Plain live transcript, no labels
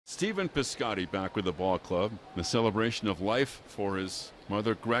Stephen Piscotty back with the ball club. The celebration of life for his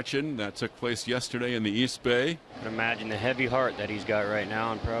mother Gretchen that took place yesterday in the East Bay. I can imagine the heavy heart that he's got right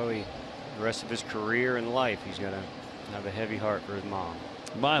now, and probably the rest of his career and life he's got to have a heavy heart for his mom.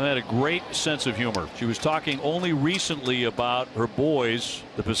 Mom had a great sense of humor. She was talking only recently about her boys,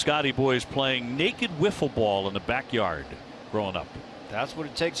 the Piscotty boys, playing naked wiffle ball in the backyard growing up. That's what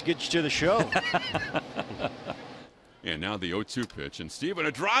it takes to get you to the show. And now the 0-2 pitch, and Stephen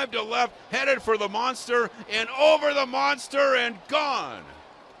a drive to left, headed for the monster, and over the monster, and gone.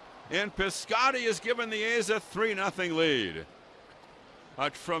 And Piscotty has given the A's a 3-0 lead. A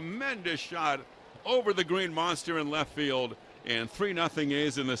tremendous shot over the green monster in left field, and 3-0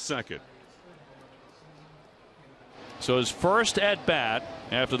 A's in the second. So his first at bat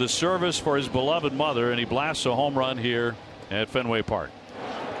after the service for his beloved mother, and he blasts a home run here at Fenway Park.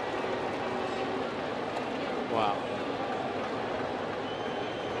 Wow.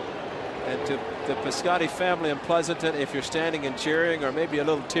 And to the Piscotty family in Pleasanton, if you're standing and cheering, or maybe a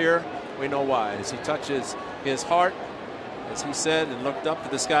little tear, we know why. As he touches his heart, as he said, and looked up to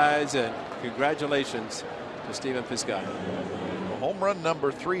the skies, and congratulations to Stephen Piscotty. Home run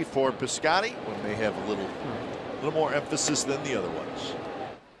number 3 for Piscotty. One may have a little more emphasis than the other ones.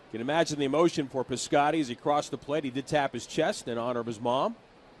 You can imagine the emotion for Piscotty as he crossed the plate. He did tap his chest in honor of his mom.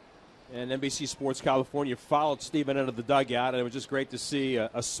 And NBC Sports California followed Stephen into the dugout, and it was just great to see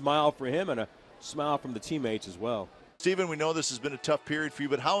a smile for him and a smile from the teammates as well. Stephen, we know this has been a tough period for you,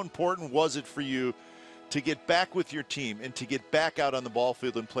 but how important was it for you to get back with your team and to get back out on the ball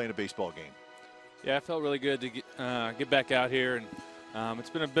field and playing a baseball game? Yeah, it felt really good to get back out here, and it's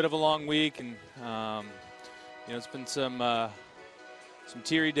been a bit of a long week, and you know, it's been some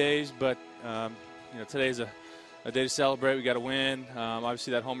teary days, but you know, today's a day to celebrate. We got to win.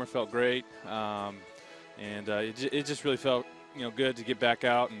 Obviously, that homer felt great, and it just really felt, you know, good to get back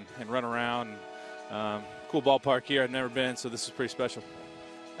out and run around. Cool ballpark here. I've never been, so this is pretty special.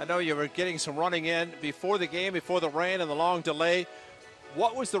 I know you were getting some running in before the game, before the rain and the long delay.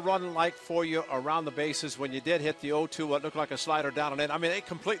 What was the run like for you around the bases when you did hit the 0-2, what looked like a slider down and in? I mean, it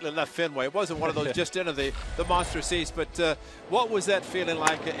completely left Fenway. It wasn't one of those just into the monster seats, but what was that feeling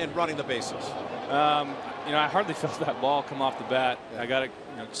like in running the bases? You know, I hardly felt that ball come off the bat. I got it,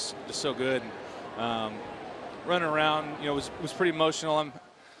 you know, just so good. And, running around, you know, was pretty emotional. I'm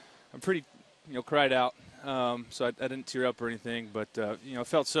pretty, you know, cried out. So I didn't tear up or anything, but you know, it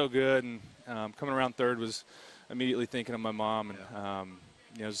felt so good. And coming around third was immediately thinking of my mom, and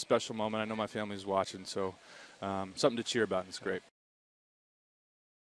you know, it was a special moment. I know my family was watching, so something to cheer about, and it's great.